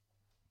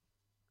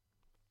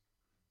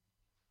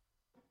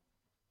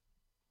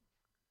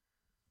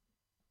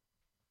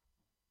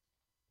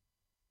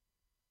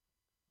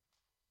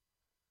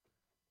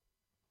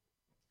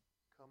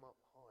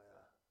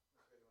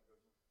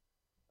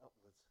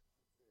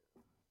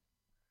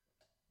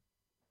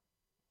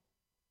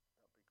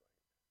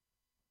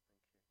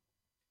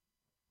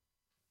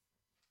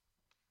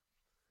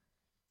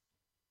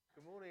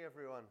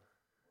everyone.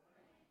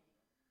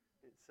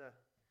 It's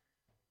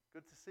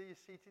good to see you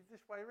seated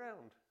this way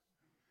round.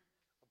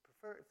 I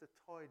prefer it if the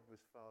tide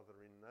was farther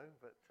in though,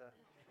 but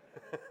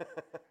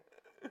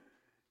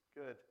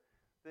good.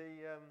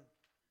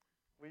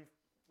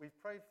 We've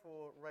prayed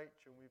for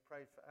Rachel and we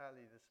prayed for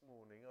Ali this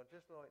morning. I'd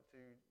just like to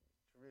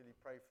really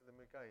pray for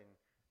them again.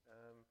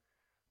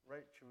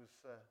 Rachel's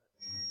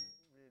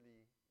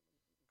really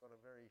got a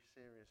very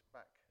serious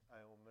back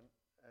ailment,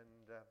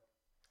 and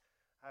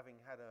having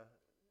had a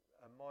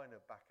minor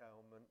back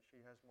ailment,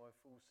 she has my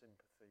full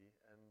sympathy,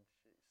 and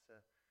it's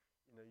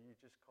you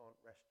just can't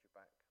rest your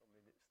back. I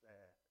mean, it's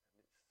there and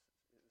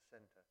it's at the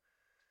centre.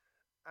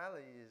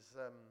 Ali is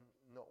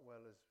not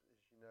well, as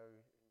you know.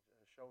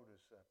 Her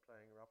shoulders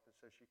playing her up, and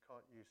so she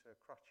can't use her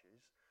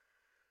crutches.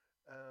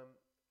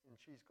 And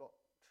she's got,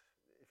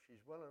 if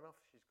she's well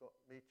enough, she's got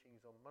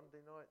meetings on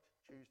Monday night,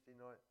 Tuesday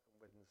night, and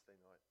Wednesday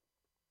night.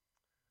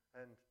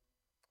 And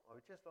I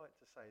would just like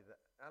to say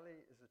that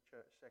Ali is a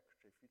church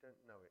secretary, if you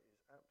don't know it,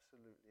 is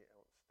absolutely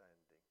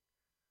outstanding.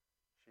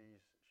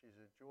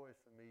 She's a joy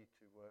for me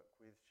to work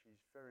with.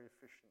 She's very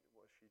efficient at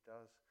what she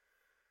does.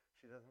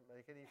 She doesn't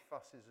make any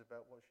fusses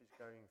about what she's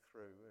going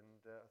through, and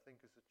I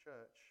think as a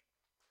church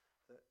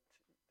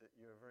that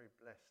you're very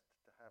blessed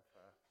to have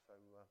her. So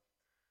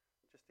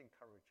just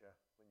encourage her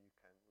when you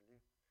can, will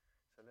you?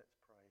 So let's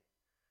pray.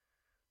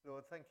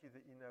 Lord, thank you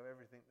that you know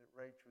everything that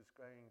Rachel's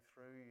going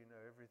through, you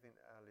know everything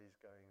that Ali's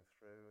going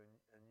through,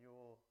 and you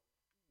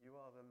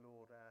are the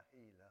Lord, our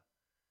healer.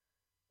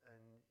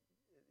 And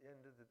at the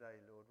end of the day,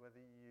 Lord, whether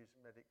you use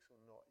medics or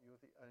not, you're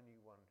the only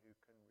one who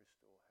can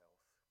restore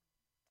health.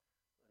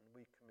 And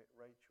we commit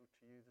Rachel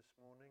to you this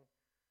morning,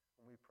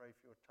 and we pray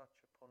for your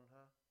touch upon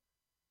her.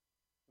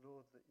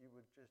 Lord, that you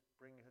would just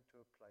bring her to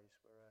a place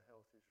where her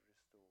health is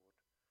restored.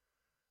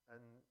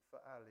 And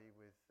for Ali,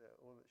 with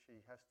all that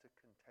she has to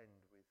contend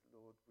with,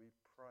 Lord, we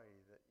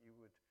pray that you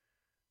would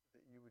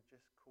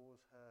just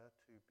cause her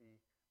to be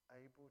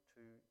able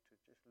to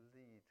just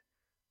lead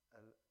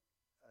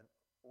an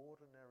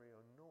ordinary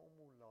or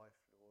normal life,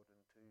 Lord,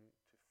 and to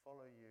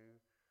follow you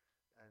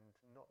and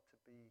not to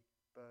be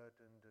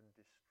burdened and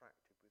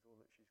distracted with all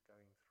that she's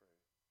going through.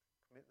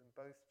 Commit them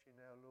both to you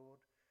now, Lord,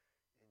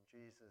 in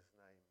Jesus'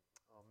 name.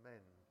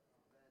 Amen.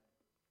 Let's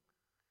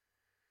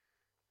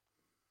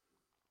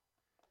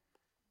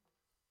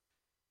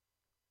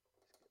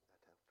get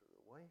that out of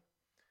the way.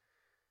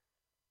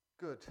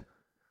 Good.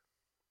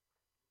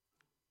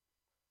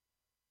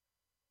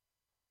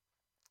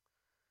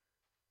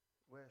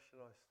 Where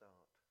shall I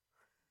start?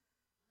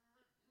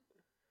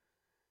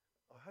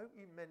 I hope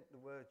you meant the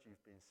words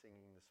you've been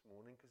singing this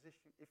morning, because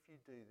if you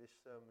do, this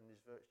sermon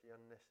is virtually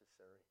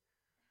unnecessary.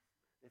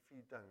 If you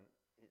don't,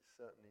 it's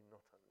certainly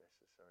not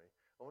unnecessary.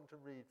 I want to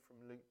read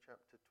from Luke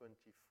chapter 24.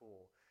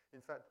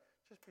 In fact,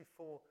 just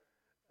before,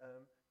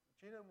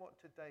 do you know what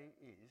today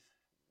is?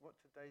 What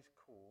today's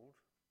called?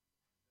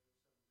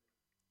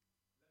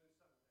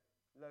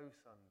 Low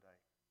Sunday.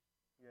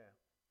 Yeah.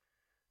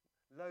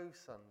 Low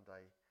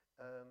Sunday.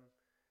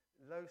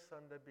 Low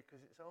Sunday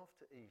because it's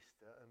after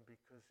Easter and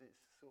because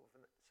it's sort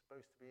of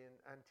supposed to be an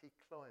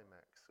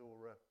anti-climax,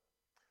 or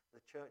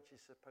the church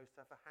is supposed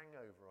to have a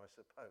hangover, I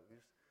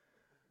suppose.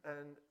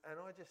 And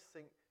I just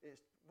think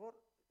it's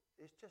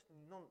just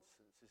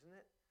nonsense, isn't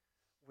it?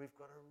 We've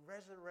got a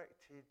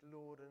resurrected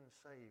Lord and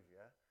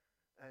Saviour,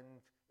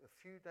 and a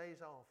few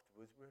days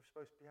afterwards we're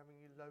supposed to be having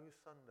a Low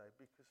Sunday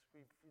because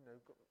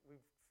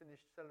we've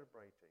finished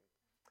celebrating.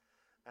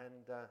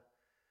 And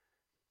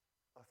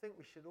I think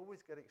we should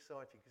always get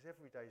excited because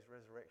every day is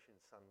Resurrection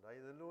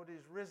Sunday. The Lord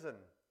is risen.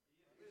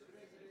 He is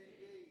risen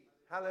indeed.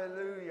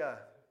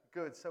 Hallelujah.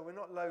 Good. So we're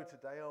not low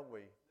today, are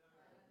we?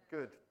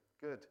 No.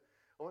 Good.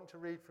 I want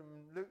to read from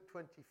Luke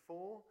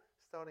 24,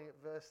 starting at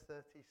verse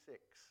 36.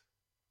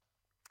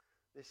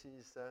 This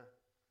is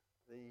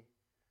the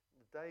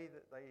day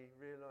that they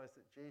realized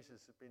that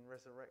Jesus had been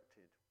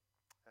resurrected,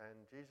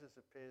 and Jesus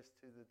appears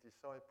to the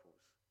disciples.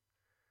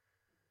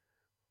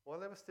 While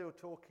they were still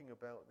talking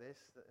about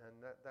this,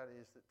 and that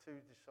is that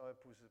two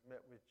disciples had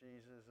met with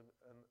Jesus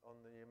on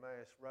the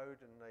Emmaus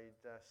Road, and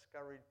they'd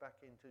scurried back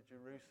into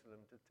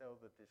Jerusalem to tell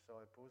the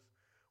disciples.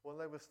 While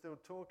they were still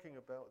talking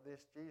about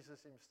this,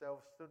 Jesus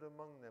himself stood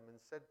among them and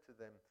said to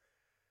them,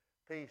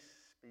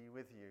 "Peace be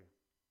with you."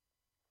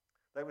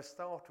 They were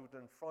startled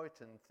and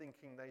frightened,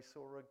 thinking they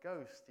saw a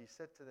ghost. He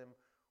said to them,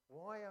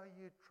 "Why are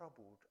you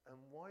troubled,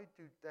 and why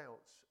do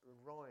doubts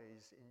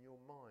arise in your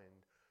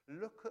mind?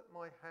 Look at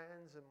my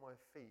hands and my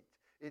feet.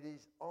 It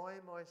is I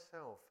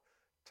myself.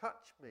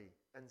 Touch me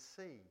and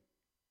see.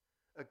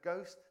 A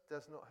ghost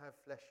does not have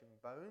flesh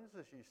and bones,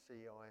 as you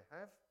see I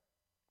have."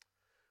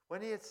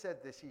 When he had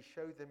said this, he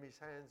showed them his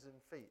hands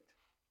and feet.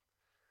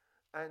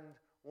 And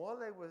while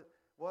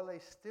they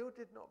still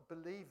did not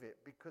believe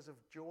it because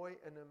of joy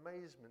and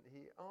amazement,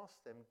 he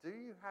asked them, "Do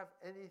you have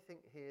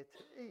anything here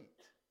to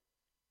eat?"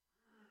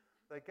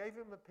 They gave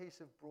him a piece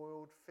of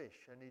broiled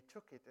fish, and he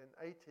took it and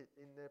ate it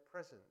in their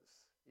presence.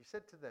 He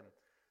said to them,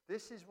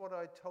 "This is what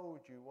I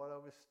told you while I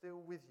was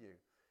still with you.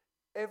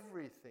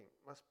 Everything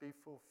must be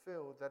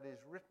fulfilled that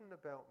is written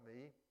about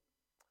me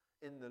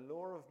in the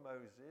law of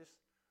Moses,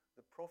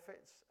 the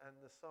prophets and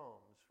the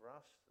Psalms for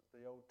us,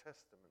 the Old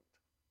Testament.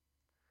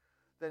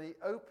 Then he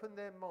opened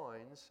their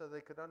minds so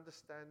they could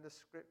understand the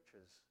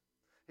scriptures.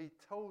 He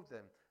told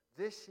them,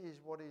 this is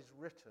what is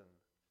written.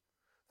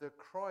 The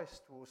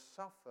Christ will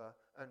suffer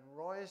and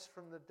rise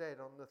from the dead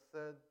on the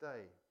third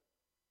day.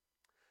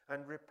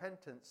 And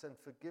repentance and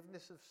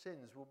forgiveness of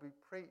sins will be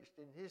preached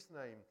in his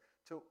name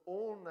to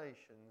all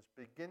nations,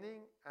 beginning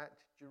at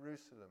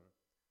Jerusalem.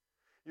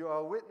 You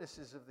are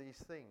witnesses of these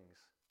things.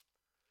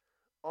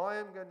 I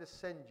am going to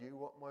send you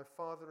what my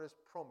Father has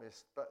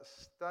promised, but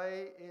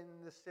stay in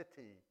the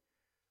city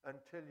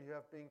until you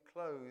have been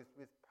clothed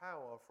with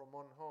power from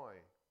on high.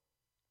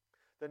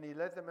 Then he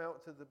led them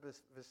out to the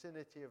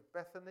vicinity of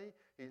Bethany.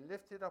 He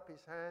lifted up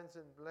his hands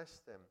and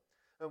blessed them.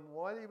 And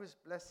while he was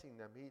blessing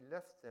them, he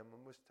left them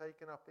and was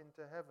taken up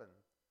into heaven.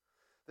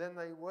 Then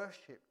they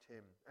worshipped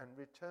him and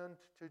returned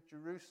to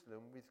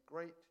Jerusalem with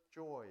great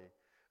joy.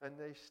 And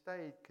they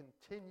stayed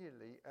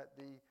continually at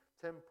the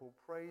temple,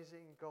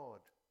 praising God.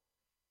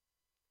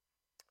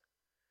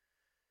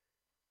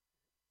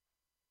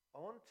 I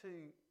want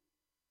to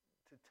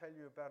tell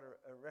you about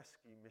a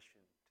rescue mission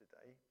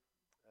today.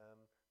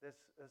 There's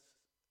a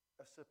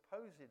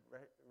supposed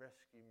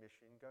rescue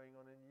mission going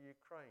on in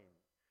Ukraine,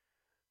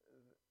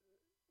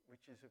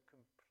 which is a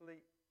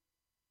complete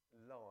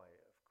lie,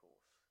 of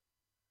course.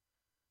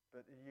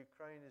 But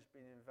Ukraine has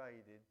been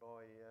invaded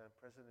by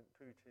President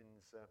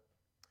Putin's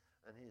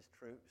and his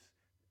troops,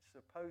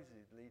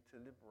 supposedly to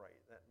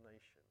liberate that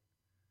nation.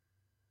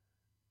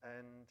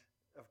 And,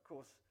 of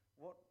course,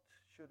 what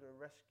should a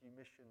rescue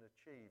mission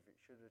achieve? It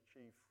should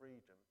achieve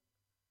freedom.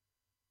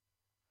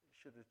 It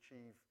should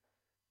achieve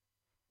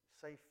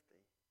safety.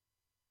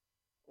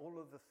 All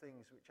of the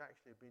things which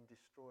actually have been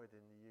destroyed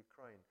in the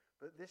Ukraine.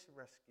 But this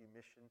rescue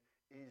mission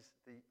is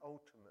the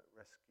ultimate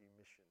rescue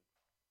mission.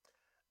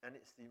 And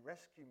it's the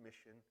rescue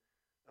mission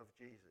of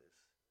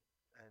Jesus.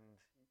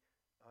 And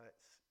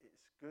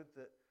it's good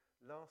that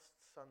last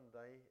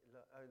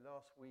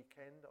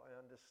weekend, I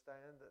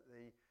understand that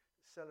the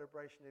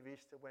celebration of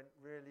Easter went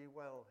really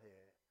well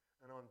here.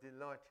 And I'm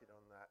delighted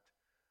on that.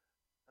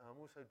 I'm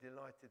also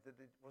delighted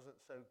that it wasn't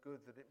so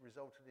good that it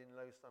resulted in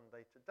Low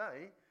Sunday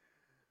today.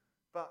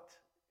 But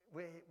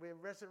we're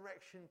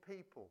resurrection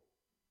people.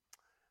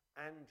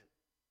 And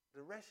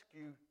the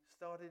rescue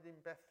started in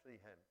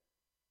Bethlehem,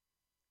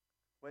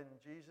 when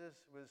Jesus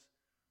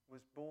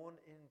was born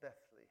in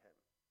Bethlehem.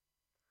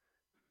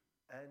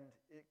 And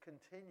it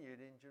continued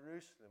in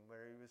Jerusalem,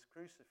 where he was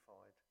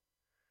crucified.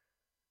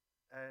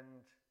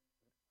 And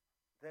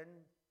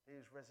then he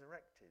was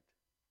resurrected.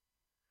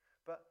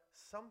 But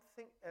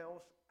something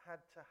else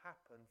had to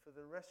happen for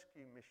the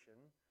rescue mission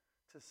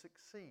to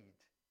succeed.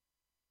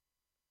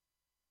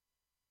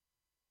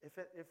 If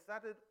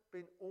that had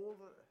been all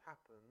that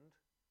happened,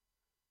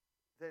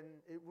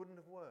 then it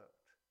wouldn't have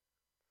worked.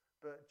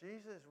 But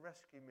Jesus'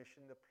 rescue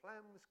mission, the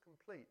plan was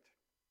complete.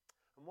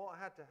 And what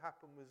had to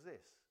happen was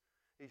this.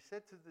 He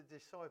said to the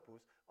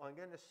disciples, I'm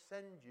going to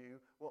send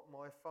you what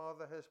my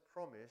Father has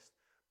promised,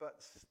 but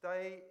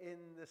stay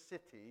in the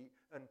city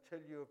until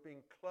you have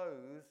been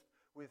clothed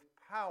with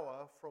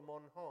power from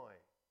on high.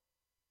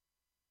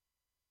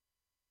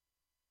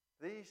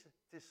 These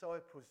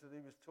disciples that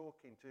he was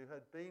talking to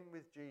had been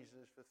with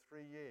Jesus for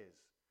 3 years.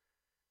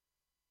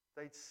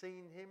 They'd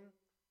seen him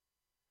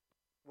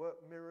work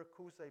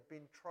miracles. They'd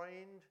been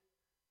trained.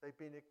 They'd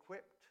been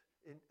equipped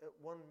at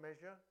one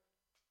measure.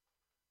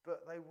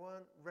 But they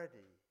weren't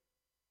ready.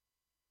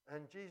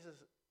 And Jesus,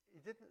 he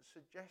didn't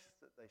suggest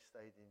that they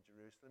stayed in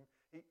Jerusalem.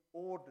 He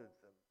ordered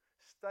them,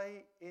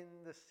 stay in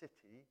the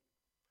city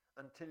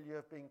until you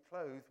have been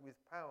clothed with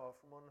power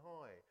from on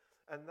high.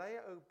 And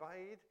they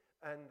obeyed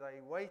and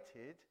they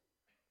waited.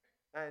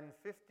 And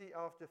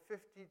after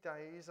 50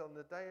 days, on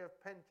the day of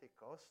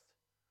Pentecost,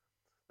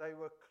 they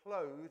were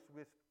clothed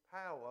with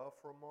power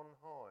from on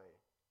high.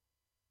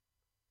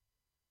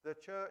 The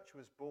church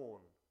was born.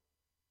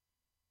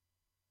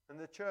 And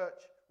the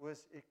church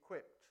was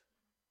equipped.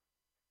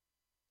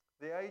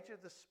 The age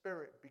of the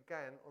Spirit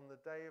began on the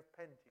day of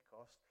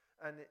Pentecost,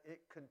 and it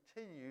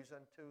continues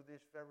until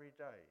this very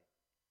day.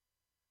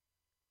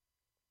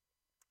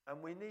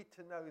 And we need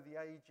to know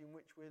the age in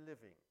which we're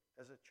living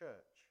as a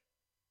church.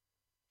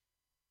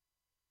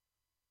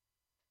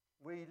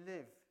 We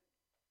live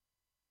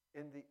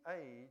in the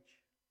age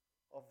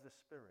of the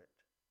Spirit.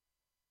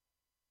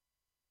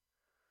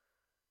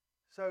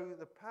 So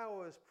the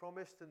power is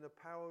promised and the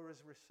power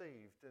is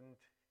received. And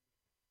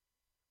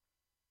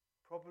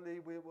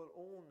probably we will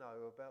all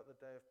know about the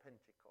day of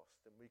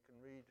Pentecost. And we can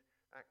read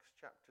Acts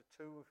chapter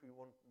 2 if we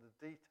want the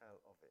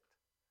detail of it.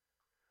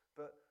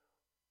 But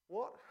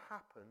what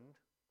happened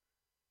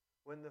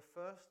when the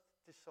first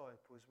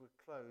disciples were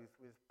clothed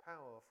with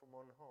power from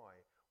on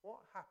high?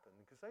 What happened?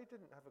 Because I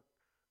don't think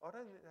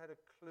they had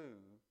a clue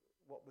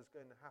what was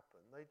going to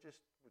happen. They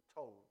just were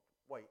told,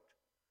 wait,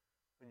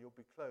 and you'll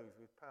be clothed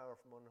with power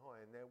from on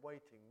high. And they're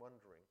waiting,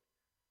 wondering.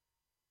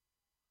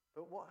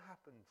 But what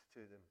happened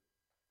to them?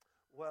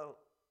 Well,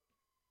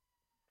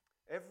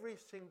 every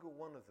single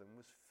one of them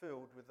was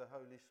filled with the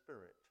Holy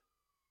Spirit.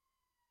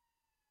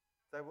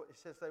 It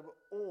says they were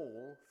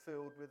all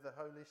filled with the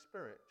Holy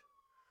Spirit.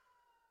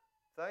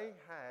 They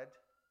had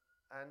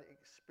an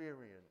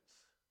experience.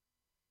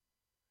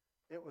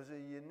 It was a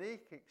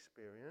unique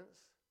experience,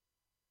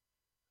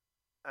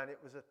 and it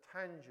was a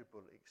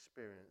tangible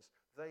experience.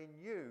 They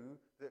knew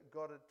that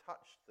God had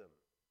touched them.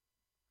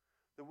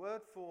 The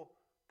word for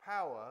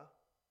power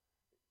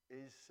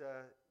is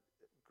a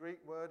Greek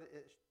word,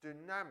 it's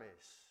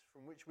dunamis,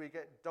 from which we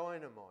get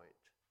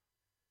dynamite.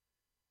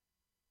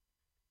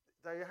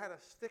 They had a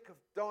stick of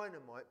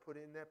dynamite put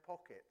in their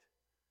pocket.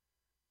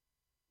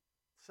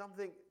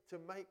 Something to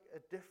make a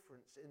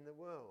difference in the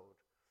world.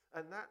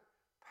 And that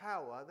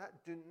power, that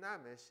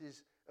dunamis,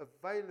 is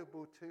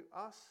available to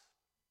us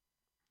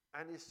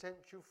and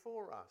essential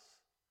for us.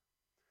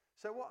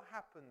 So what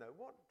happened though?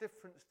 What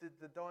difference did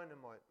the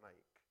dynamite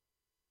make?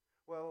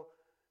 Well,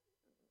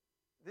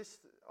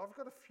 I've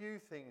got a few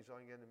things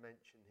I'm going to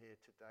mention here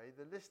today.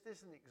 The list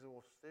isn't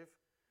exhaustive,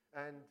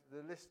 and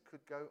the list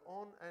could go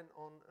on and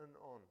on and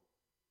on.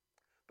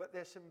 But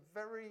there's some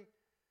very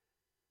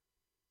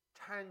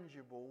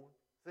tangible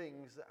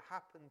things that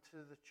happen to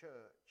the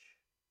church.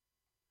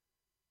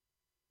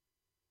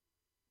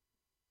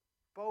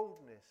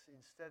 Boldness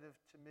instead of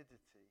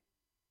timidity.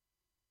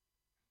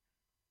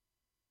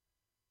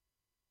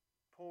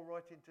 Paul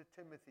writing to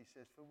Timothy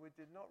says, "For we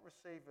did not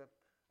receive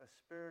a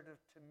spirit of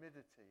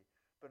timidity,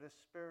 but a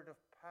spirit of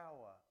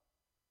power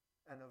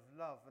and of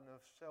love and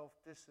of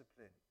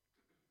self-discipline."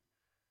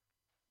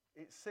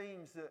 It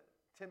seems that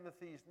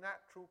Timothy's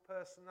natural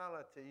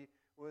personality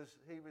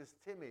he was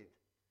timid.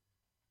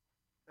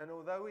 And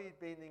although he'd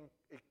been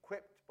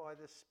equipped by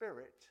the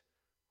Spirit,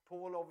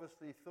 Paul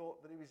obviously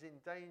thought that he was in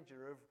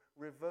danger of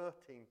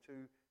reverting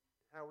to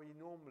how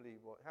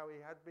he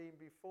had been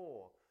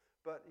before.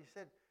 But he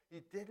said,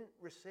 you didn't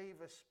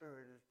receive a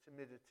spirit of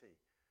timidity.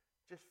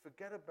 Just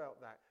forget about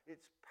that.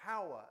 It's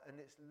power and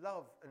it's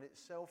love and it's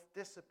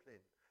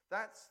self-discipline.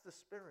 That's the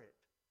Spirit.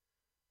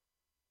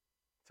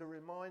 To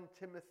remind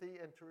Timothy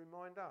and to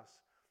remind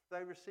us.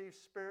 They received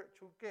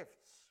spiritual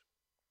gifts.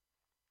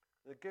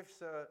 The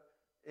gifts are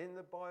in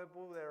the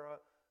Bible.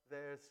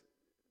 There's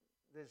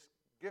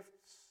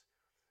gifts.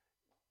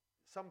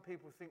 Some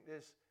people think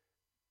there's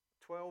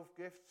 12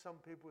 gifts. Some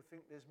people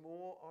think there's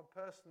more. I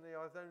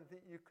don't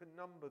think you can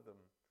number them.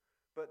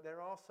 But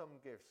there are some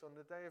gifts. On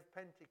the day of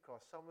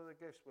Pentecost, some of the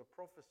gifts were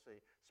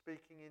prophecy,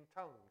 speaking in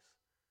tongues,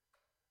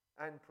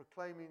 and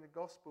proclaiming the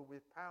gospel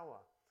with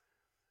power.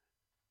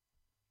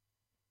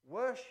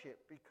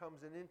 Worship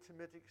becomes an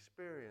intimate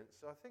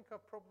experience. I think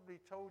I've probably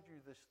told you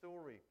the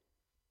story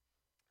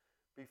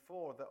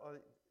before,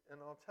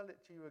 and I'll tell it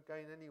to you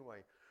again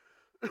anyway.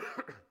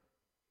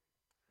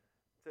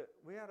 That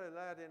we had a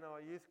lad in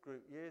our youth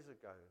group years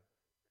ago,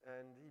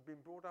 and he'd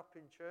been brought up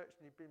in church,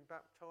 and he'd been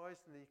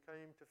baptised, and he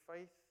came to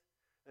faith.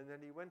 And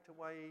then he went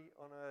away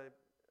on a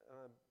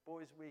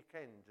boys'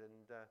 weekend,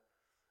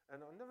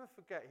 and I'll never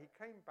forget, he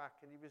came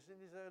back, and he was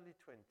in his early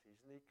 20s,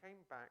 and he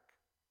came back,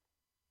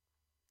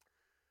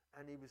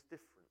 and he was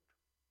different.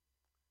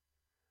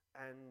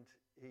 And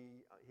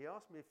he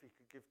asked me if he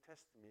could give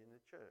testimony in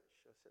the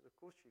church. I said, of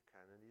course you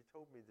can, and he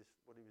told me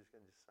what he was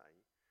going to say.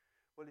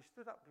 Well, he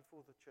stood up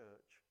before the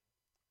church,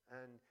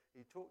 and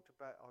he talked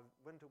about, I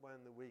went away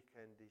on the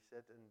weekend, he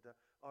said, and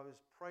I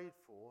was prayed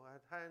for, I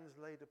had hands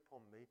laid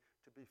upon me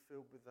to be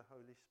filled with the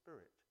Holy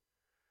Spirit.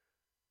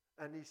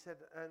 And he said,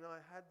 and I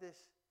had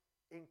this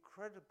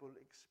incredible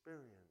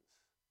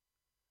experience.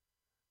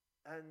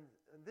 And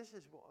this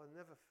is what I'll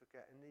never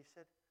forget. And he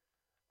said,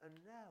 and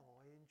now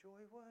I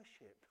enjoy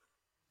worship.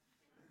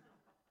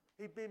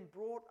 He'd been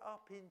brought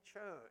up in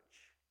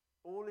church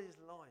all his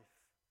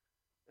life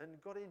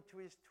and got into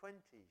his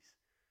 20s.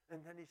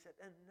 And then he said,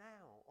 and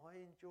now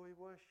I enjoy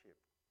worship.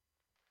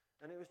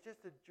 And it was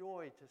just a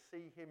joy to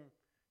see him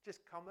just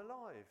come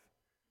alive,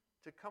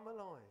 to come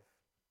alive.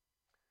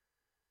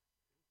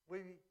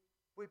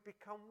 We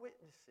become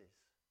witnesses.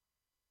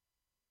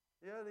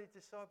 The early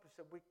disciples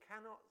said, we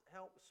cannot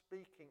help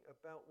speaking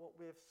about what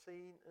we have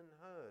seen and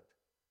heard.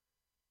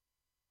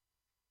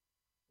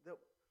 That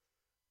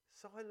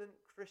silent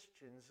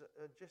Christians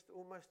are just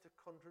almost a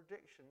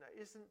contradiction. That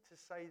isn't to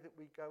say that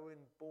we go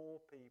and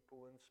bore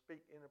people and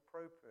speak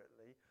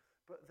inappropriately,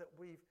 but that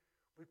we've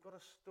got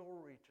a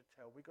story to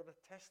tell. We've got a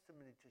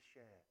testimony to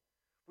share.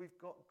 We've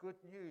got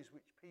good news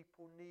which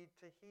people need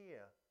to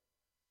hear.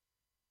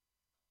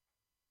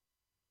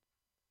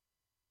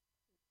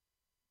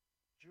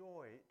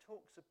 Joy, it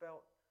talks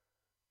about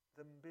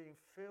them being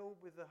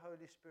filled with the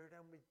Holy Spirit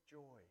and with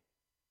joy.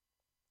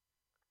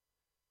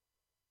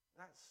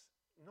 That's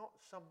not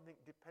something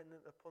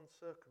dependent upon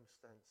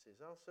circumstances.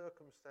 Our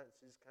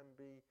circumstances can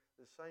be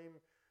the same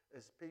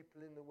as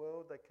people in the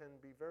world. They can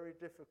be very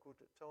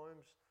difficult at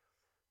times.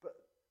 But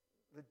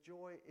the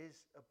joy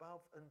is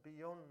above and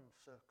beyond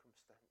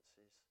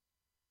circumstances.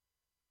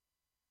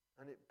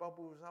 And it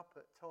bubbles up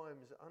at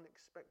times, at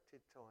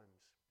unexpected times.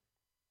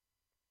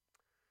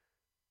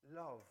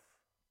 Love.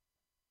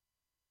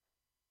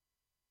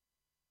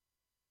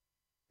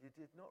 You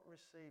did not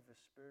receive a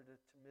spirit of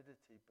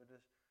timidity, but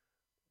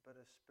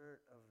a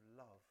spirit of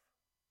love.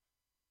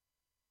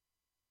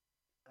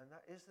 And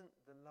that isn't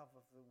the love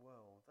of the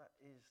world. That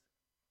is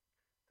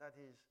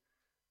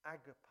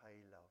agape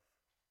love.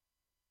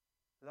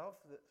 Love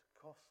that's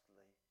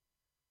costly,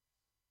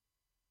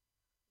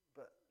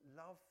 but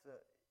love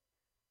that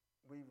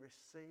we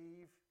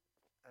receive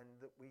and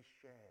that we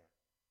share.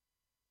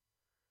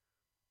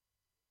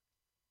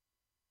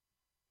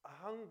 A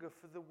hunger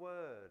for the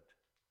word.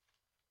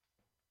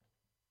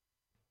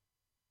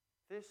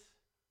 This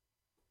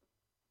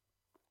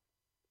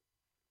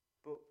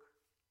book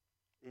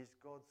is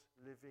God's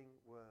living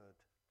word.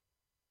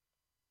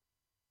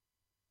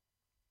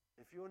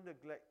 If you're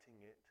neglecting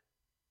it,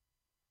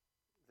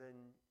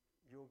 then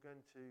you're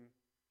going to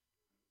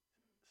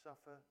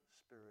suffer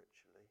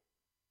spiritually.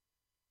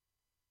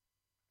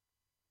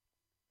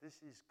 This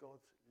is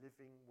God's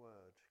living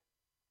word.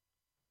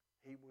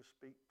 He will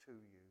speak to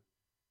you.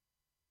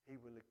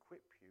 He will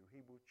equip you.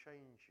 He will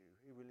change you.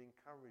 He will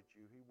encourage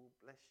you. He will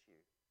bless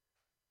you.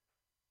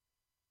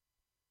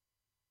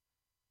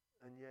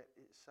 And yet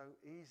it's so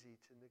easy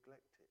to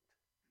neglect it.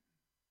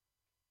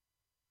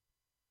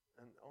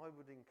 And I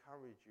would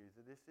encourage you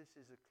that if this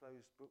is a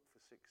closed book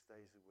for 6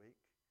 days a week,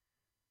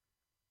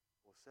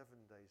 or 7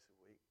 days a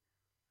week,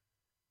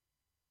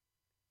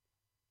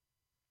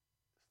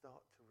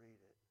 start to read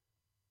it.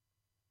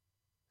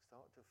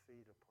 Start to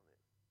feed upon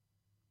it.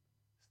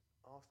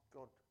 Ask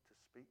God to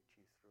speak to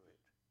you through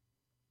it.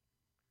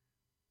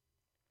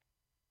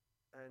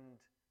 And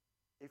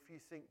if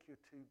you think you're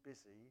too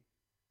busy,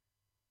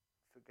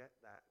 forget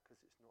that,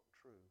 because it's not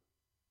true.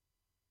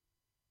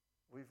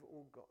 We've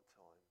all got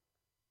time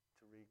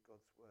to read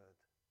God's word.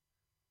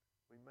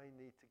 We may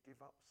need to give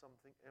up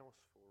something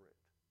else for it.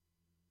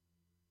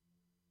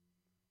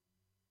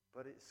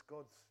 But it's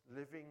God's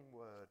living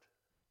word.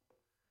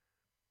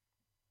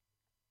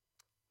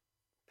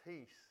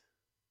 Peace.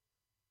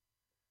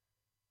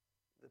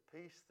 The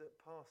peace that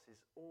passes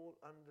all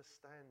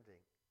understanding.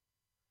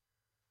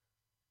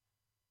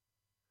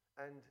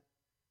 And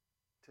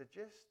to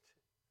just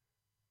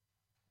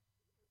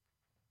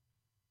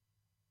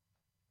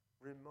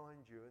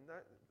remind you, and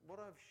that what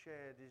I've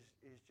shared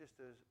is just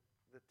as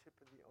the tip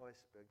of the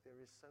iceberg. There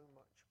is so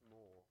much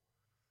more.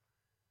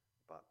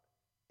 But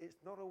it's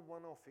not a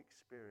one-off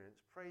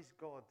experience. Praise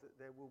God that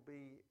there will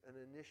be an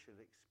initial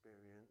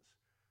experience,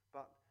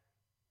 but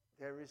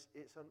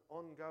it's an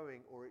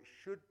ongoing, or it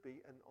should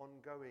be an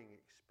ongoing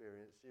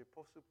experience. The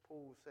Apostle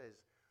Paul says,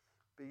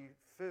 be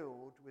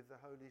filled with the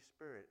Holy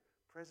Spirit.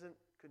 Present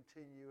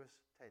continuous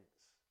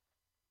tense.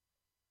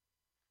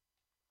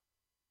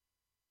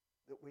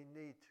 That we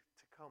need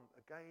to come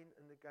again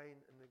and again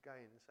and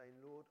again and say,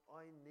 Lord,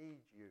 I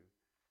need you.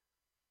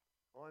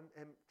 I'm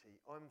empty.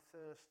 I'm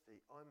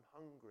thirsty. I'm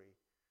hungry.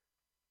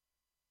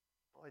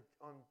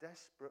 I'm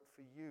desperate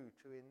for you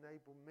to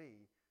enable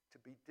me to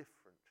be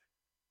different.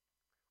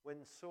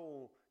 When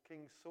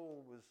King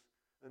Saul was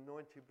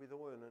anointed with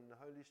oil and the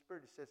Holy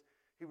Spirit, it says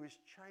he was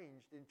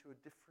changed into a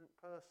different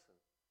person.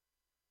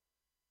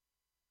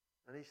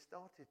 And he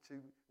started to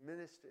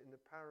minister in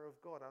the power of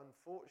God.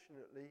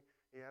 Unfortunately,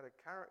 he had a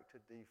character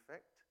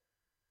defect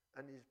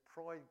and his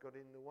pride got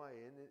in the way,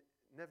 and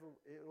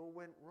it all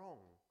went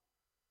wrong.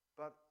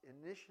 But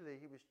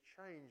initially he was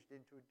changed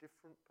into a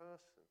different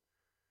person,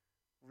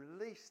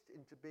 released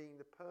into being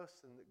the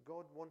person that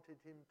God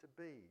wanted him to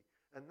be.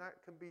 And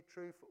that can be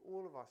true for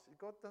all of us.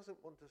 God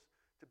doesn't want us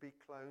to be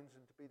clones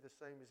and to be the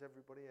same as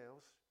everybody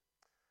else.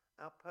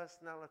 Our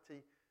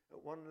personality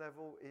at one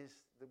level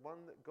is the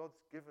one that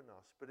God's given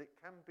us, but it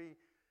can be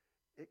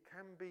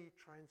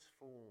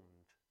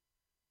transformed.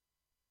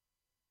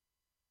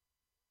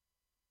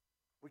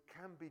 We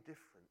can be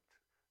different,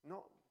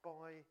 not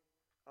by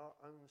our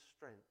own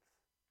strength,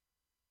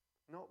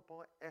 not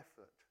by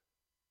effort.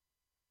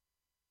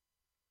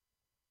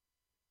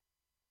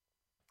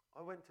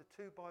 I went to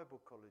 2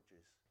 Bible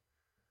colleges.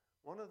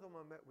 One of them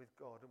I met with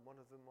God, and one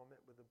of them I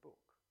met with a book.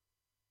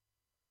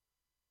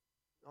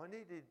 I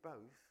needed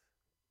both,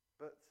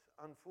 but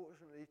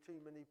unfortunately too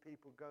many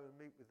people go and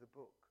meet with the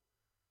book,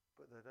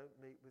 but they don't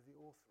meet with the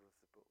author of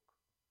the book.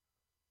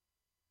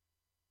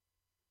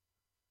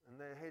 And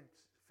their heads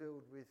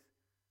filled with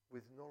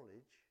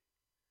knowledge,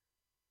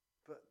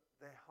 but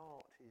their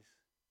heart is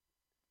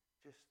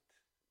just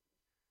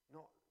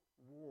not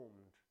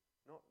warmed,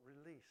 not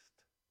released.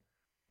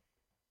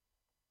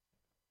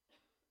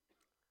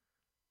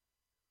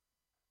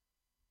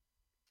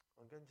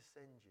 I'm going to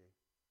send you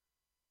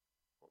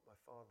what my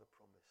Father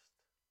promised.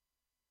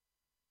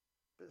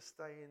 But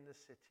stay in the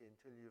city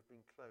until you've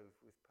been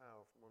clothed with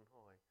power from on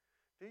high.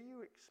 Do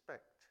you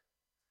expect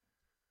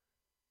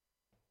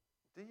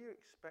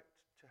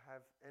to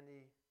have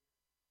any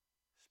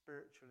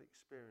spiritual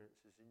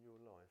experiences in your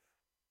life?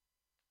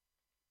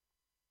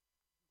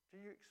 Do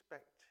you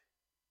expect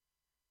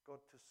God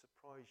to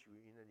surprise you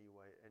in any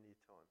way at any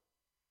time?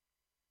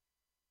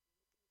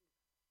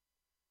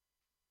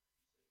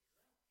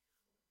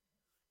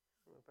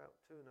 About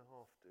 2.5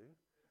 do.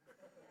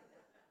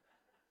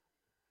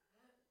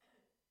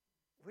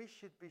 We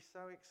should be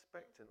so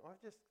expectant.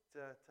 I've just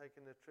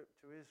taken a trip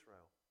to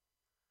Israel.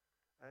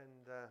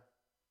 And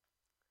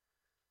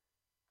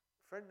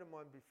friend of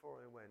mine before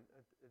I went,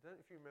 I don't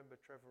know if you remember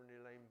Trevor and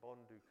Elaine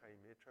Bond who came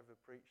here. Trevor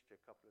preached here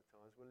a couple of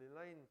times. Well,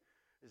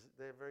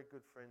 they're very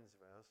good friends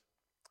of ours.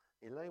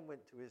 Elaine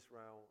went to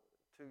Israel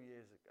 2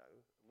 years ago,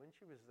 and when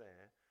she was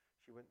there,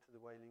 she went to the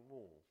Wailing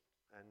Wall.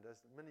 And as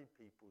many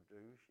people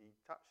do, she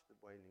touched the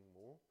Wailing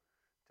Wall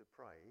to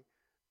pray,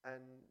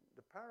 and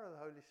the power of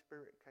the Holy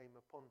Spirit came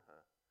upon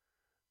her.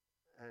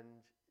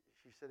 And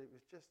she said it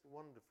was just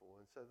wonderful.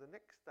 And so the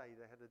next day,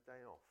 they had a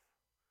day off.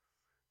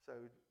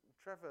 So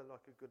Trevor,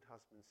 like a good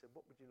husband, said,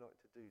 "What would you like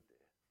to do,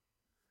 dear?"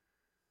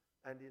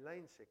 And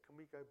Elaine said, "Can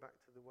we go back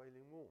to the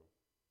Wailing Wall?"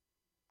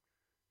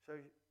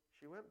 So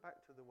she went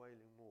back to the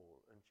Wailing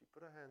Wall, and she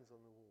put her hands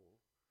on the wall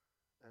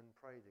and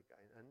prayed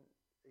again. And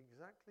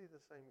exactly the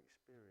same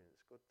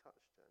experience. God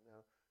touched her. Now,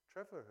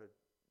 Trevor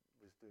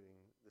was doing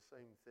the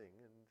same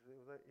thing, and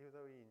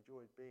although he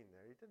enjoyed being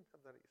there, he didn't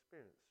have that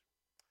experience.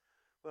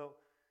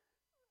 Well,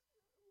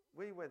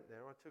 we went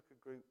there. I took a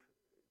group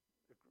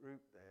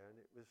there, and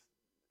it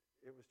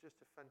was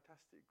just a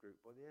fantastic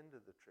group. By the end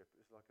of the trip, it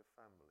was like a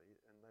family,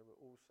 and they were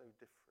all so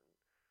different.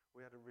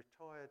 We had a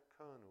retired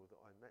colonel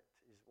that I met,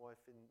 his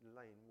wife in the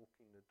lane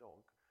walking the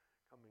dog,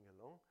 coming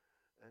along,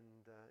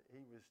 and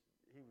he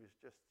was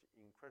just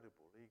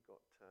incredible. He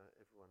got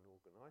everyone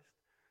organised.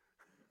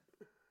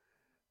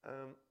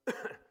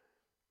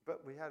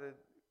 But we had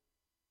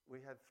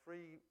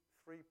three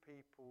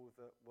people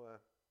that were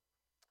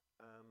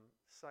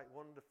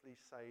wonderfully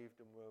saved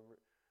and were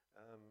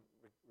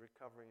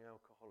recovering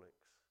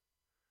alcoholics.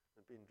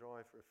 They'd been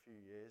dry for a few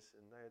years,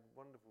 and they had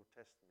wonderful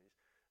testimonies.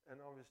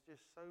 And I was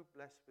just so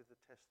blessed with the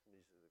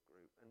testimonies of the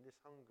group and this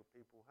hunger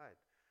people had.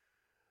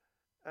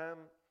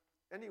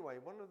 Anyway,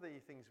 one of the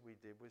things we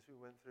did was we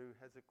went through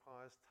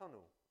Hezekiah's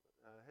tunnel.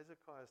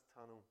 Hezekiah's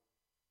tunnel,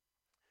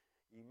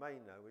 you may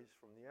know, is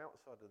from the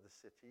outside of the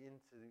city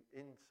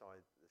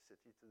inside the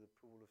city to the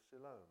Pool of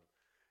Siloam.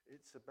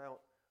 It's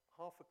about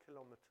 1/2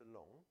 kilometre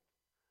long,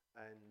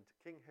 and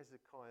King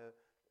Hezekiah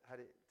had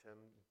it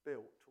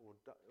built, or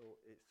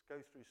it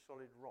goes through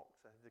solid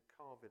rocks. They had to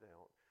carve it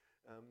out.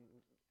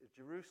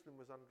 Jerusalem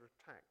was under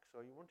attack, so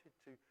he wanted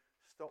to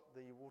stop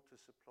the water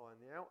supply on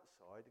the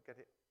outside, get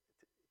it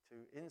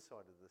to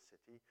inside of the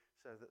city,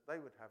 so that they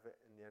would have it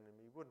and the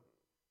enemy wouldn't.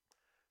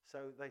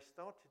 So they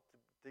started to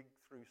dig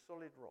through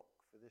solid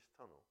rock for this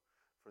tunnel,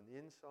 from the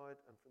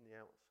inside and from the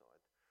outside.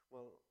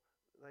 Well,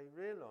 they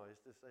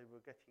realized as they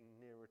were getting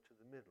nearer to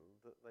the middle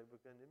that they were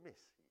going to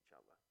miss each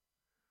other.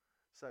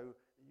 So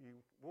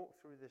you walk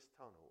through this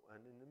tunnel,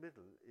 and in the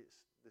middle it's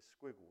the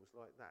squiggles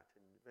like that,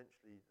 and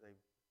eventually they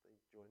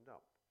joined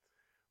up.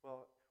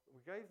 Well,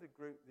 we gave the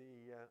group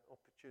the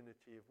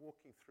opportunity of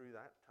walking through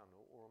that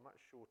tunnel or a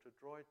much shorter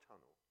dry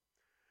tunnel.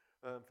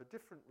 For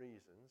different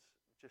reasons,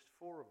 just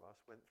 4 of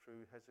us went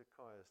through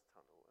Hezekiah's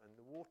tunnel, and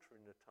the water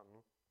in the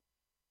tunnel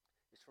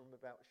is from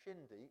about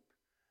shin deep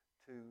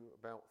to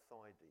about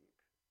thigh deep.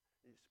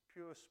 It's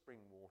pure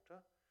spring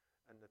water,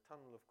 and the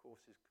tunnel, of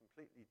course, is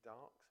completely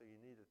dark, so you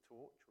need a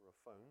torch or a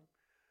phone.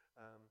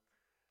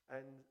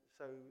 And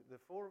so the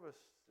 4 of us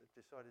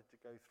decided to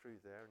go through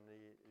there, and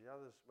the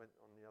others went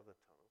on the other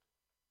tunnel.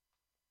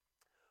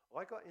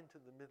 I got into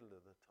the middle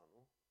of the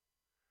tunnel,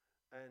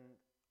 and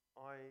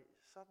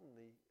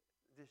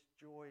this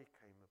joy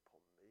came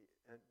upon me,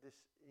 and this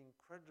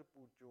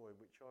incredible joy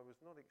which I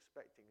was not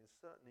expecting, and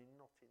certainly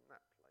not in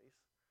that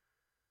place.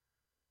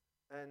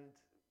 And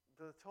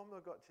by the time I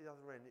got to the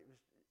other end,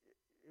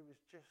 it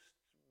was just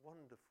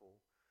wonderful.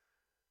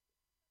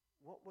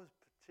 What was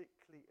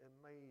particularly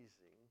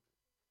amazing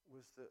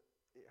was that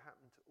it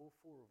happened to all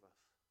 4 of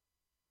us.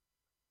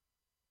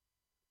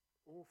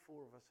 All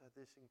 4 of us had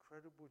this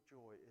incredible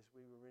joy as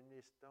we were in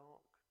this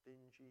dark,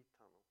 dingy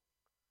tunnel.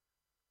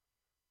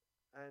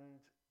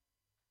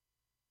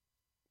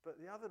 But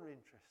the other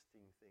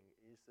interesting thing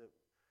is that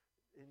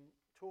in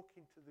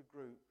talking to the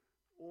group,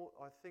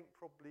 I think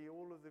probably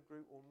all of the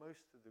group, or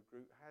most of the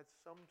group, had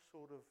some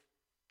sort of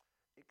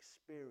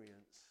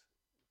experience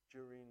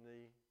during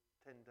the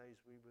 10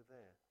 days we were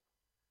there.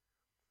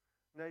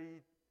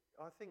 Now,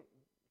 I think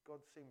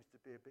God seems to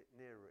be a bit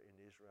nearer in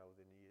Israel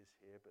than he is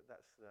here, but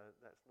that's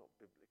not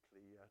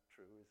biblically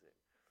true, is it?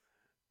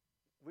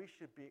 We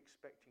should be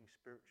expecting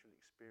spiritual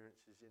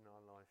experiences in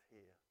our life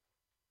here.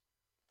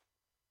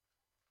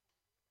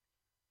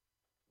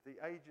 The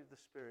age of the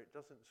Spirit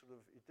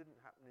it didn't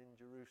happen in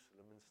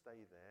Jerusalem and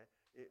stay there.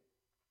 It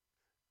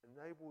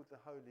enabled the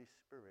Holy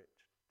Spirit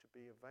to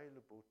be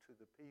available to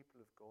the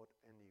people of God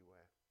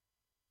anywhere.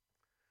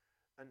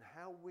 And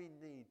how we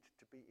need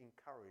to be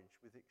encouraged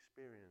with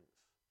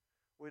experience.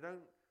 We're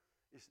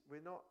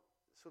not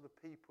sort of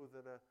people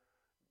that are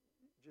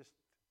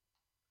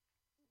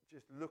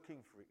just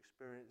looking for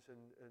experience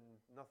and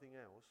nothing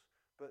else,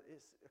 but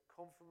it's a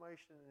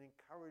confirmation and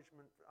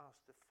encouragement for us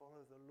to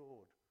follow the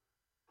Lord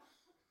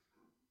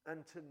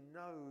and to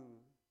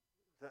know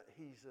that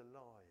he's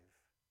alive.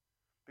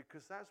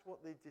 Because that's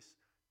what the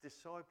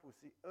disciples,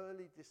 the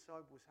early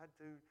disciples, had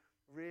to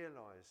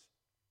realize.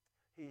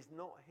 He's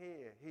not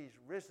here, he's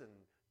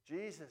risen.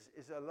 Jesus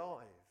is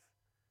alive.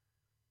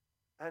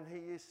 And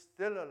he is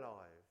still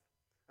alive.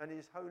 And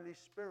his Holy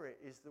Spirit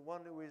is the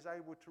one who is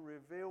able to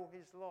reveal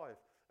his life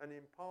and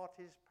impart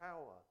his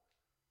power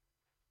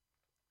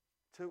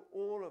to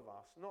all of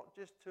us, not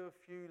just to a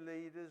few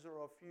leaders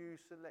or a few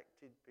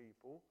selected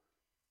people,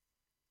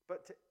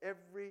 but to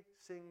every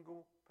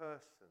single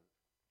person.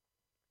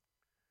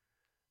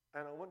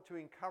 And I want to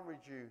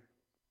encourage you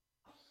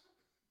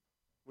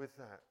with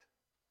that.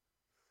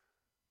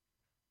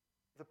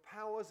 The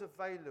power's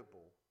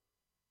available.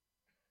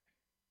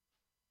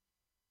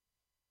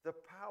 The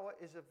power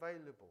is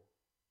available.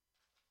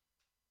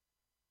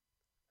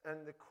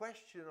 And the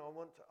question I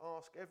want to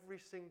ask every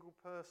single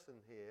person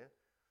here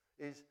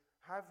is,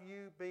 have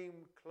you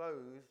been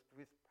clothed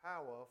with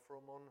power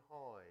from on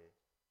high?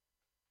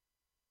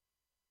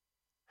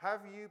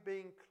 Have you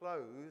been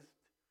clothed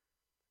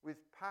with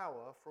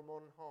power from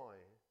on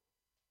high?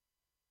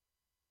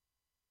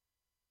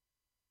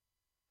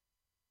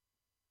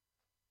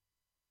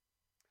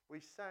 We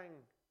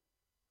sang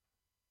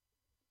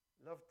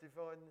Love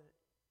Divine.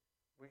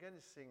 We're going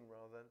to sing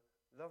rather,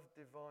 Love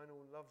Divine,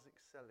 all love's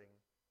excelling.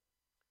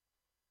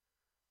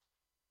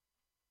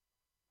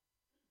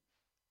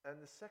 And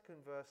the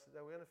second verse,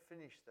 we're going to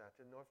finish that,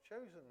 and I've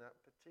chosen that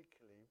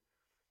particularly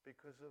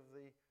because of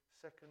the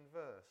second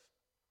verse.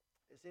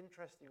 It's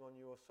interesting on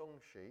your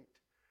song sheet,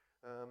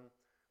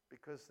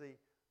 because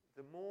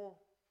the more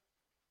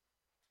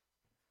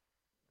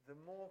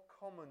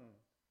common,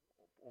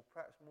 or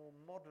perhaps more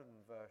modern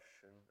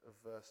version of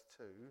verse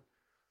 2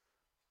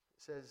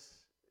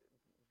 says,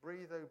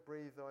 breathe, O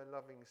breathe thy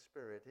loving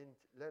spirit,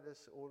 let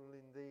us all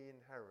in thee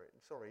inherit.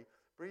 Sorry,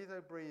 breathe,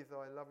 O breathe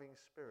thy loving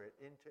spirit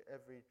into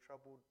every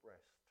troubled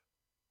breast.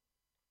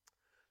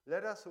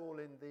 Let us all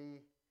in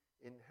thee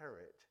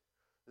inherit.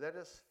 Let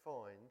us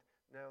find.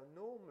 Now,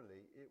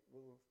 normally it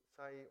will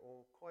say,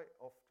 or quite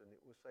often it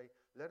will say,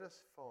 let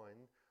us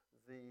find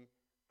the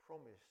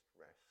promised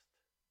rest.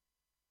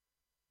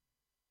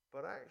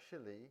 But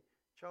actually,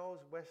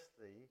 Charles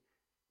Wesley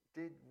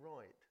did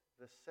write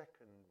the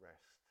second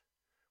rest.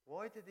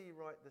 Why did he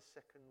write the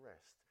second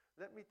rest?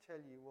 Let me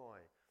tell you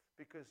why.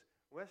 Because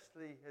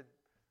Wesley had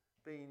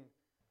been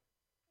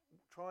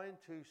trying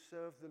to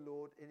serve the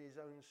Lord in his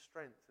own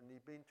strength, and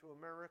he'd been to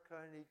America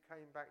and he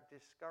came back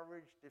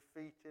discouraged,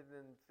 defeated,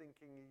 and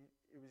thinking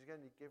he was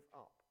going to give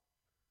up.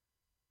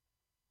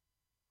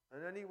 And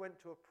then he went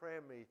to a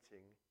prayer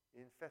meeting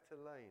in Fetter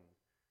Lane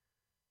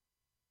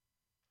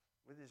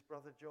with his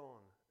brother John,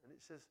 and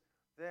it says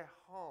their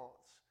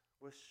hearts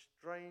were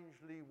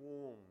strangely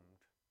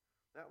warmed.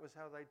 That was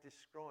how they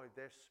described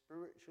their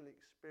spiritual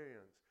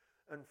experience.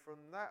 And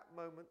from that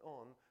moment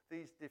on,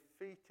 these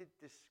defeated,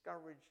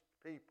 discouraged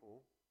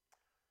people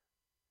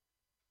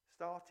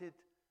started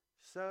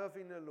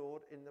serving the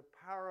Lord in the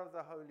power of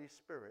the Holy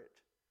Spirit.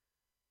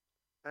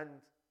 And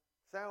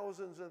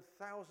thousands and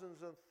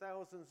thousands and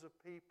thousands of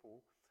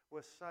people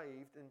were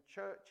saved and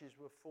churches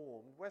were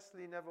formed.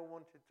 Wesley never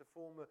wanted to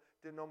form a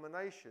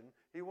denomination.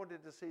 He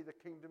wanted to see the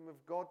kingdom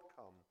of God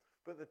come.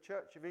 But the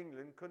Church of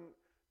England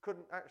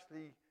couldn't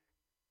actually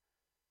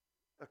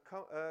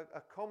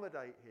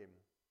accommodate him.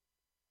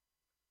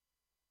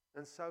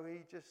 And so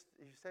he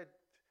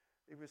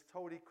was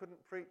told he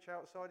couldn't preach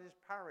outside his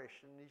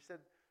parish, and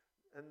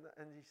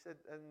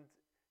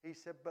he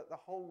said, but the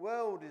whole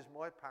world is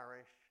my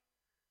parish,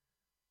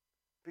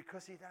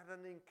 because he'd had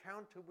an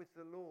encounter with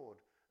the Lord,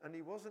 and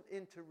he wasn't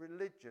into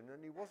religion,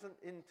 and he wasn't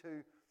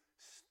into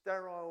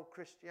sterile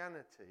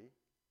Christianity.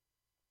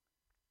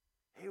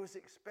 He was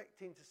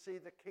expecting to see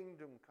the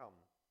kingdom come.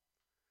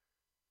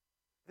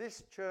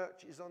 This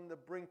church is on the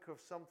brink of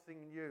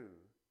something new.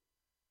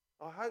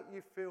 I hope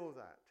you feel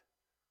that.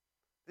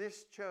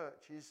 This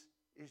church is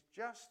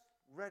just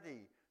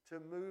ready to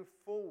move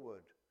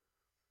forward,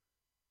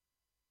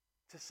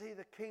 to see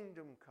the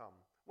kingdom come.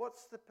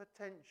 What's the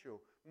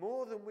potential?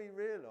 More than we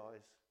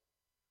realize.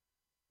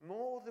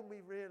 More than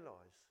we realize.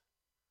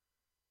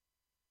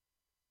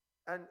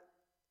 And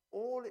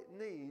all it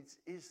needs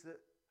is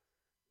that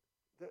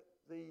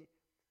the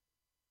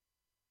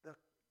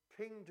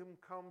kingdom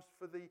comes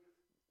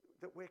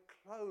that we're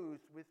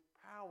clothed with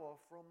power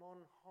from on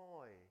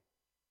high.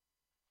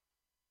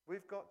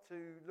 We've got to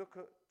look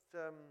at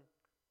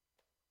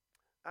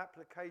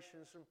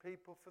applications from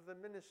people for the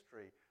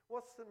ministry.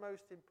 What's the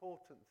most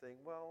important thing?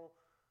 Well,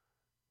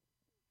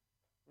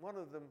 one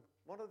of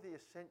the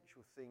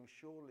essential things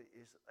surely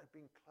is that they've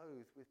been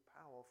clothed with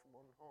power from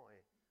on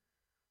high.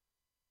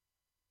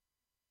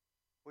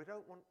 We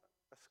don't want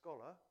a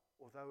scholar,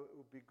 although it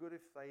would be good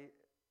if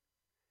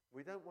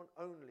we don't want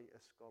only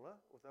a scholar,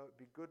 although it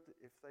would be good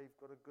if they've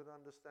got a good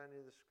understanding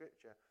of the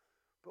scripture,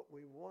 but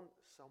we want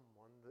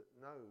someone that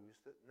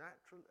knows that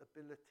natural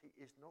ability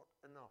is not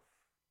enough.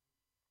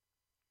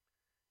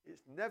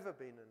 It's never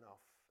been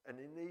enough,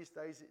 and in these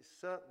days it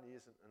certainly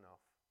isn't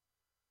enough.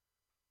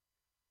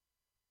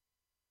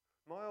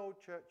 My old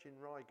church in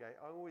Reigate,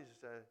 I always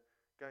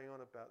going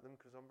on about them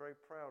because I'm very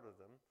proud of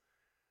them,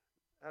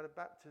 had a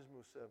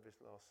baptismal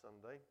service last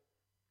Sunday.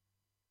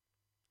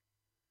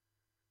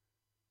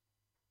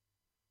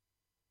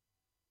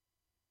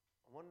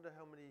 I wonder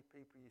how many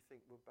people you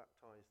think were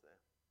baptised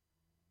there.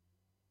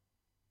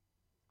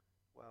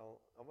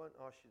 Well, I won't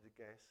ask you to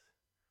guess.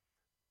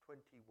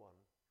 21.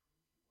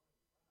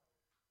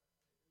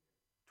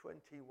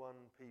 21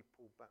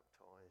 people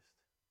baptized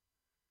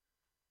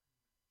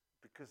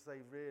because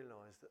they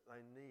realized that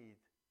they need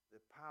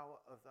the power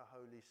of the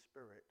Holy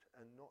Spirit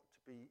and not to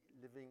be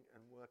living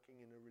and working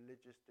in a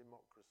religious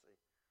democracy.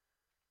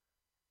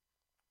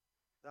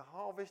 The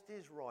harvest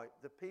is ripe,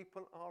 the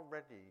people are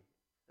ready,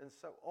 and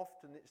so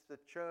often it's the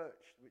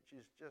church which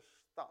is just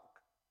stuck.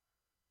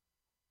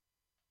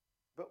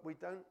 But we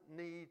don't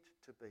need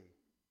to be.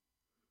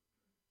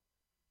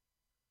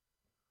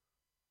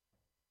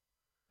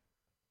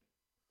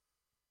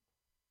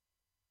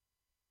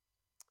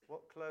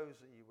 What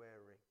clothes are you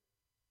wearing?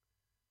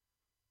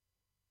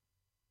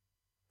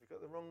 You've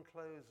got the wrong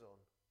clothes on.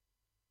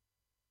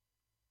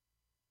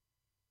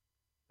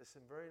 There's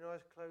some very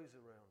nice clothes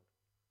around,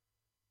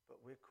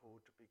 but we're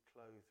called to be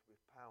clothed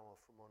with power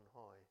from on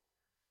high.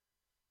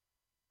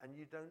 And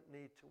you don't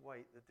need to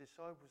wait. The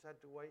disciples had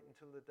to wait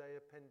until the day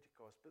of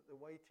Pentecost, but the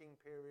waiting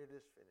period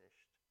is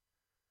finished.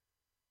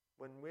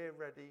 When we're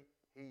ready,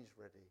 he's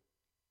ready.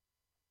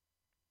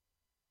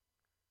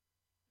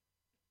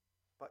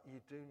 But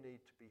you do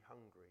need to be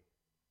hungry.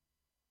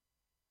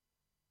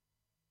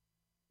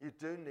 You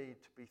do need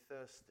to be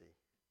thirsty.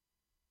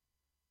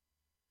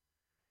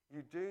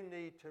 You do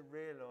need to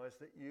realize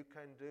that you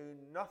can do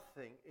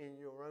nothing in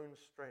your own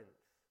strength.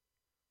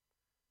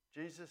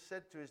 Jesus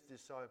said to his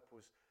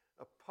disciples,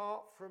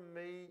 apart from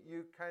me,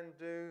 you can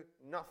do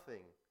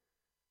nothing.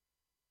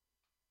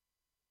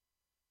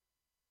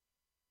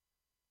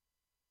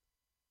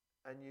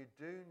 And you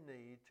do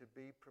need to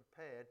be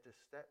prepared to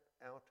step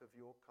out of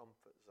your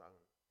comfort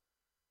zone.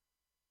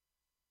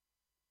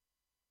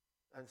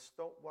 And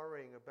stop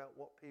worrying about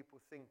what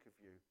people think of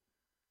you.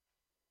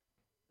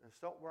 And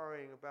stop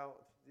worrying about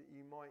that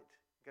you might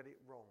get it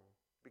wrong,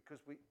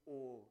 because we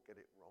all get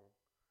it wrong.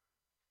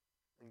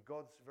 And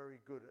God's very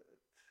good at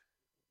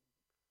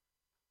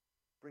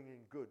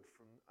bringing good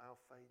from our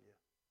failure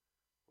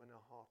when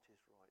our heart is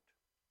right.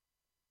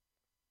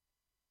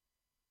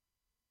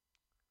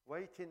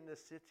 Wait in the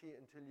city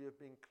until you have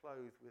been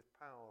clothed with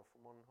power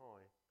from on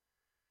high.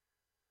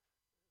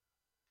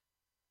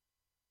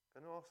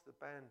 I'm going to ask the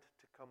band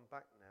to come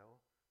back now,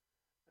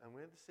 and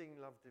we're going to sing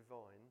Love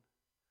Divine,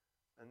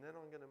 and then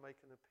I'm going to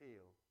make an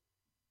appeal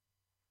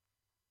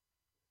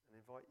and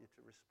invite you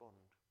to respond.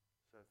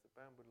 So if the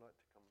band would like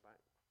to come back.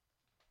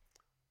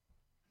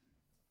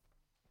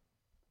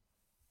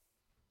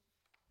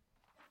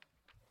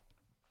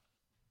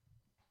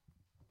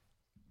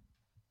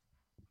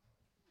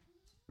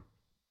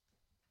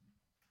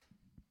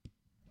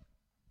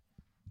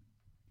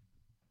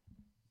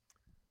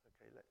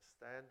 Okay, let's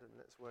stand and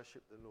let's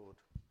worship the Lord.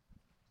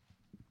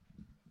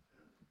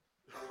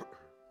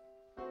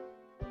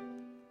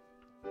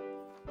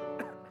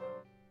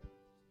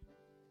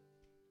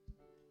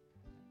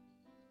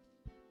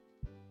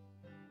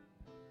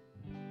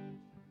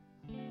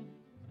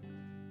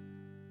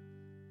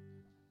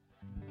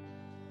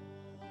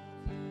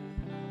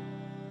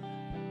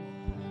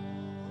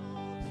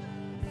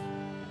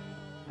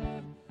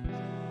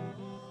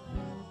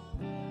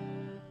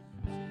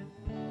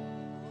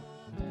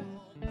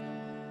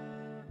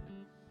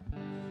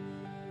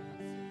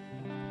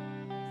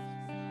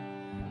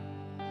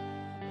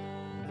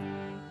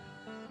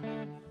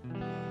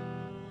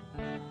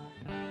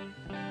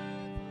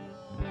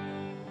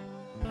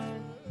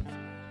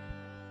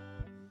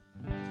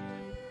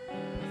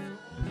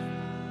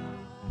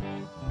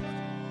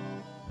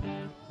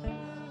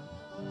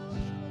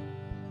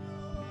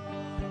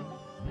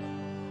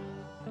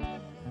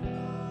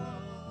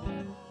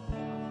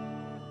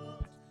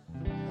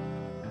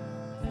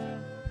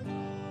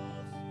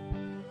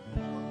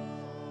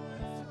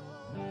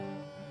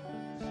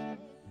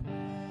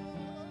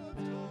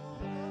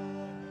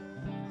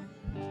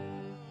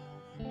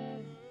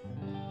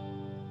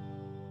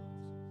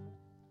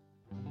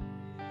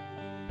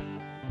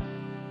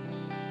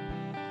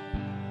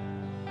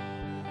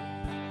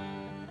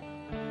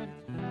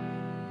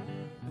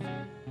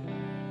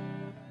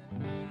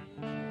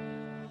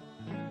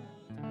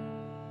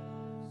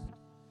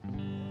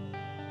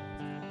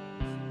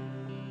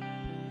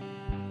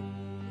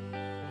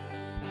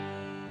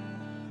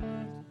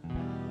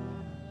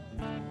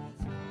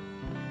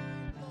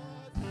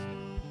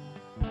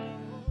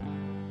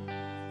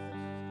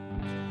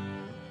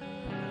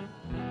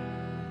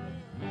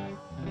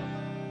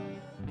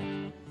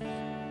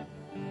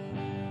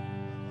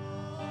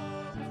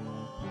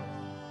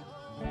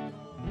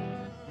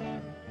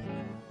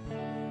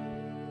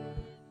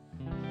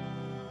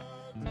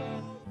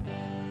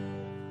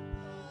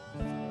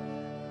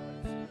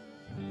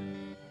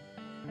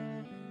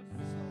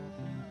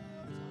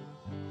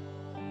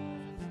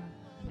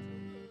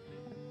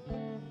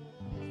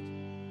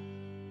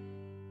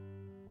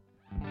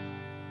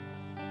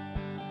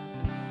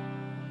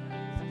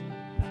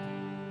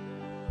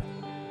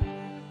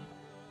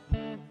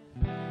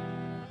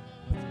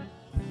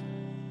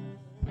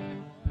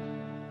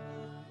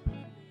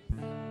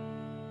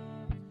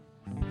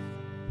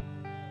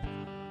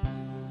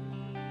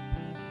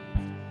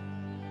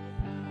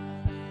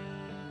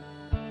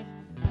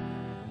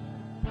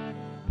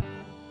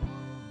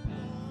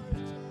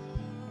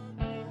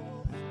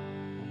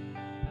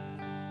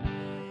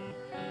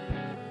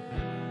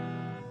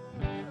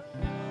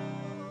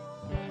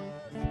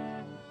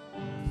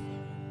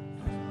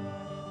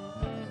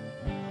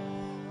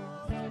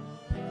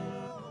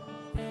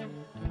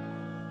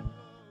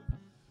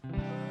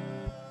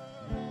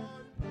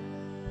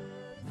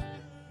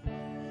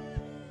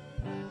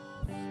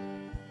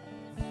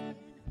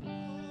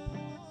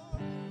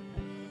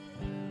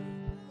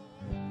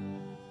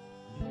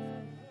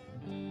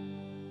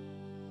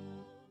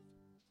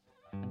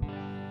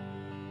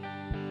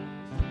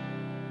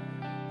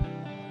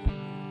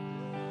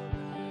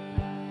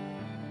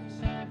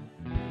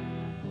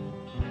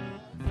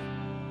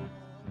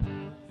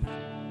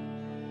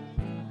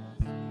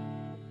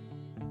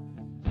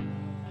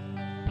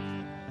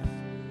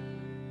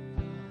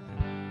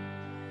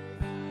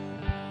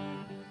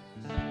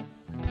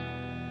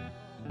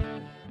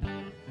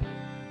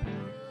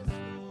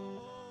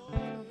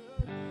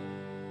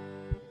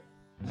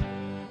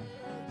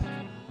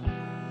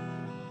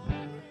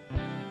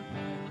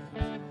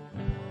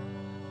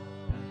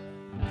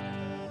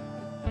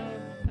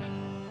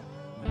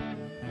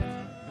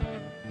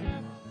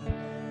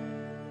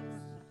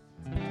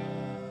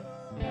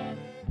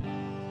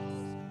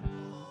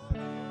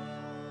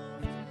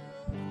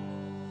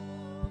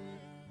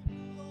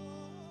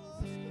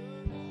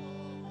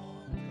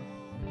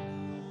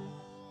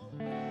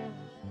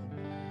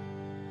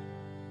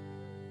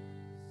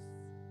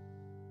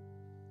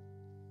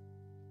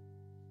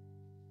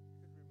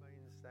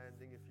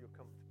 standing if you're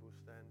comfortable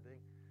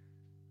standing.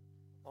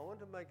 I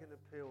want to make an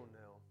appeal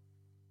now.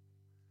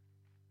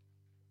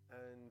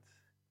 And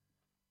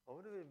I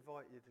want to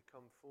invite you to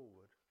come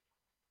forward.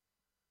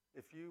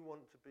 If you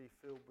want to be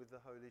filled with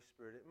the Holy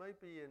Spirit, it may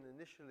be an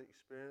initial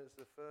experience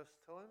the first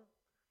time,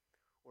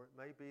 or it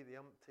may be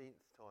the umpteenth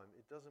time.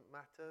 It doesn't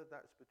matter.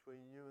 That's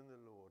between you and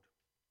the Lord.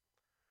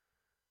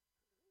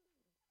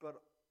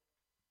 But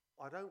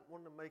I don't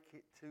want to make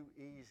it too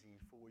easy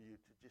for you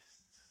to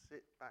just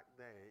sit back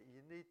there. You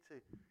need to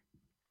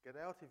get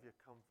out of your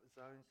comfort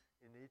zone.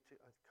 You need to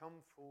come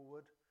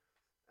forward,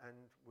 and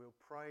we'll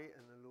pray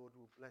and the Lord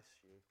will bless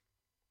you.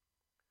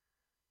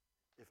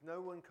 If no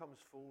one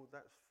comes forward,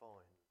 that's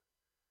fine.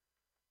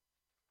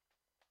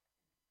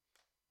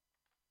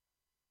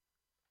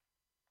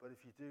 But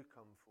if you do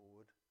come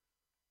forward,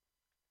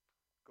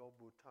 God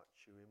will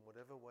touch you in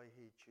whatever way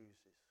he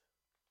chooses.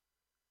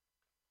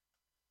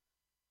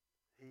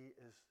 He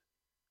has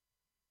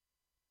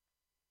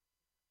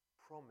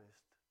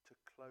promised to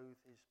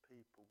clothe his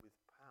people with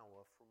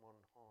power from on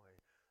high,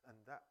 and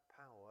that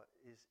power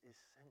is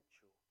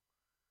essential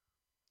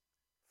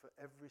for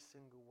every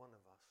single one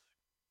of us.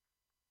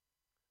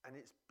 And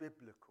it's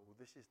biblical.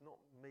 This is not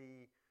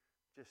me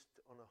just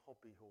on a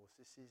hobby horse.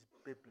 This is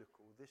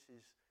biblical. This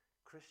is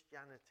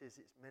Christianity as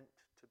it's meant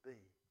to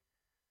be.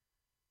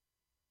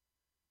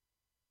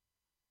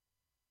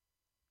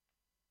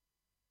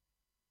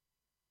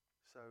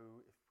 So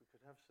if we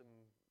could have some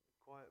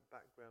quiet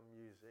background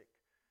music,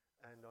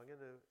 and I'm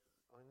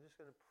just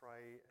going to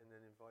pray and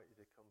then invite you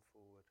to come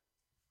forward.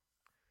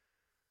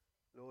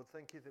 Lord,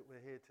 thank you that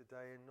we're here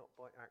today and not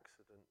by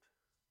accident.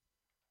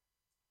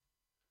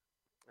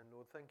 And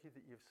Lord, thank you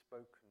that you've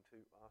spoken to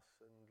us.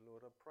 And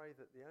Lord, I pray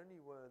that the only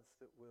words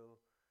that will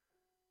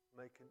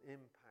make an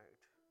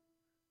impact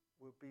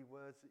will be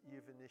words that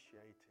you've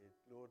initiated.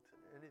 Lord,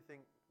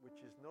 anything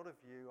which is not of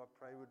you, I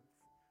pray would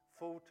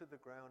fall to the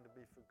ground and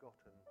be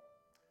forgotten.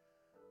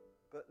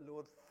 But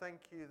Lord,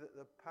 thank you that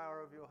the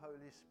power of your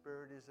Holy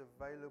Spirit is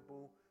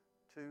available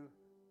to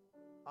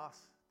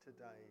us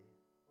today.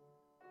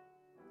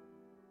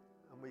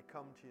 And we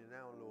come to you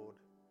now, Lord,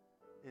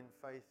 in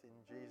faith in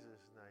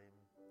Jesus' name.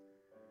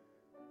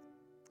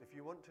 If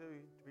you want to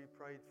be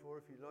prayed for,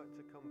 if you'd like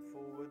to come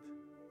forward,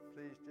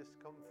 please just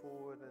come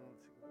forward, and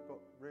we've got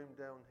room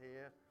down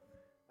here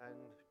and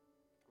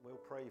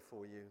we'll pray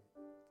for you.